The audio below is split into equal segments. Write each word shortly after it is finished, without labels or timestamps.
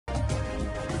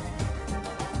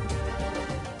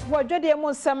Wajodi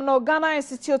Musem no Ghana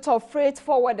Institute of Freight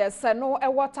Forwarders no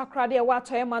Takoradi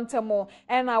Habour mantemo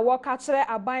na wakachere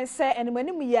aban se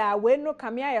enimanimu ya we no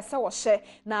kamia ya se wo hye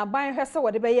na aban hwese wo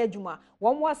de beye adwuma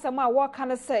won wasem a waka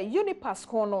ne se UNIPASS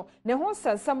kono ne ho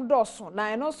sensem doso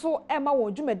na eno so ema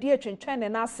won dwumadi atwentwen ne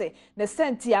nase ne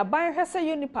senti aban hwese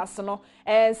UNIPASS no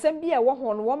ensem bia wo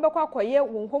ho no won bekwa akoye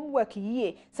won homework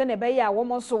yie se ne beye a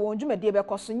won so won dwumadi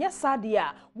bekoso nya sade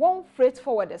a won freight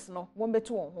forwarders no won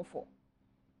betu won hofo.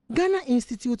 Ghana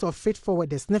Institute of Freight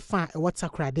Forwarders nefa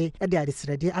Takoradi de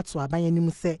adesrede ato aban anim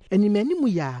se enimanimu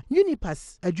ya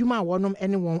UNIPASS adwuma wonom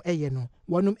ene won eye no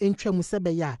wonom entwam se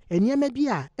be ya eniema bi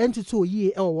a entutu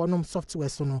oyie wonom software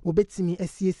so no obetimi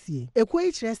asiesie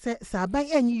ekoi kire se saban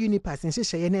enyi UNIPASS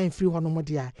nhyehyeye na enfiri honom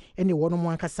de a ene wonom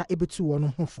ankasa ebetu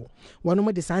wonom hofo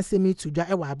wonom de sansemi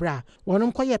tudwa abra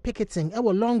wonom koye picketing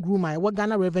long room a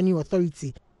Ghana Revenue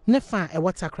Authority Nefa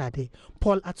Takoradi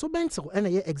Paul Atobentil and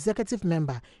a executive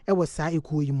member sa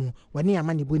ekuoyimu wani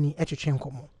amanibuni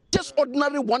etwetwenkomo. Just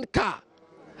ordinary one car.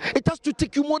 It has to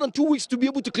take you more than 2 weeks to be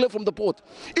able to clear from the port.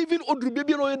 Even Odru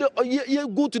baby you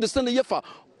go to the standard yefa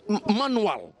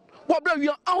manual. Well, we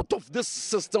are out of this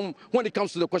system when it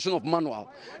comes to the question of manual.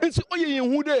 And so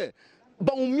who there?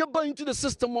 But when you buy into the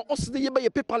system, also you buy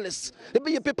paperless. They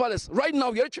buy paperless. Right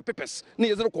now, you're papers.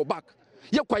 You go back.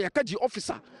 You are a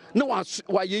officer. No one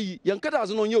yankada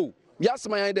as no you. Yes,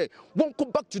 my idea. Won't go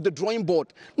back to the drawing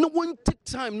board. No one take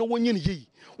time. No one ye.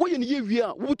 What we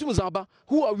are?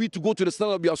 Who are we to go to the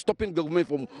standard? We are stopping the government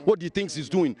from what he thinks he's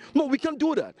doing. No, we can't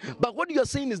do that. But what you are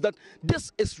saying is that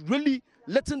this is really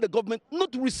letting the government not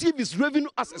receive its revenue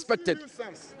as expected.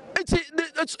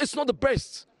 It's not the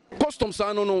best. Customs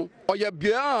no or ya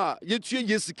bia yetu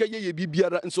yesika ye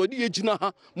bibiara nso de yegina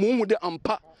ha mo de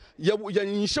ampa ya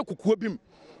nyehye kukuo bim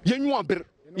yenwu aber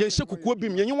yenhye kukuo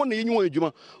bim yenwu na yenwu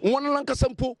adwuma won lankasa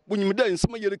mpo bunyimda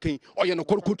nsema yere kan oye no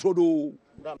korokotro do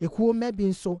ekuo mabi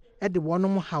nso de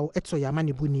wonom haw eto yama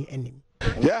ne buni anim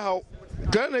ya haw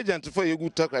Ghana agent for yegu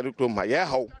Takoradi krom ha ya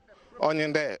haw onye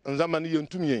nde nzama ne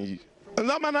yentum yenyi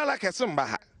nzama na la kesemba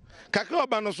ha kakra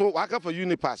oba no so waka for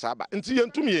UNIPASS aba nti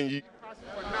yentum yenyi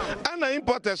and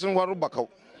importation waru bakau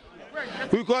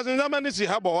because in Germany see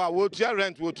Habour what your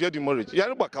rent what your demurrage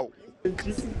yaru bakau.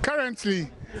 Currently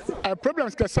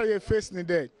problems kasa facing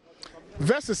there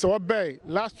versus our bay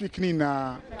last week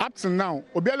up to now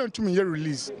obialo ntumi ye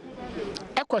release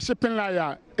ekwa shipping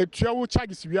line etuawo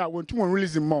charges we are want to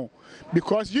release more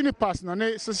because UNIPASS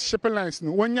na shipping lines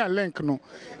no one year link no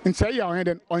ntia ya on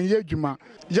then on ye dwuma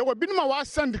ye we binuma wa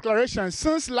send declaration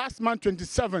since last month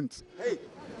 27th.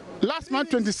 Last month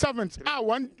 27th,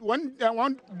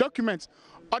 one document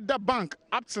at the bank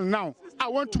up till now. I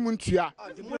want to muntia.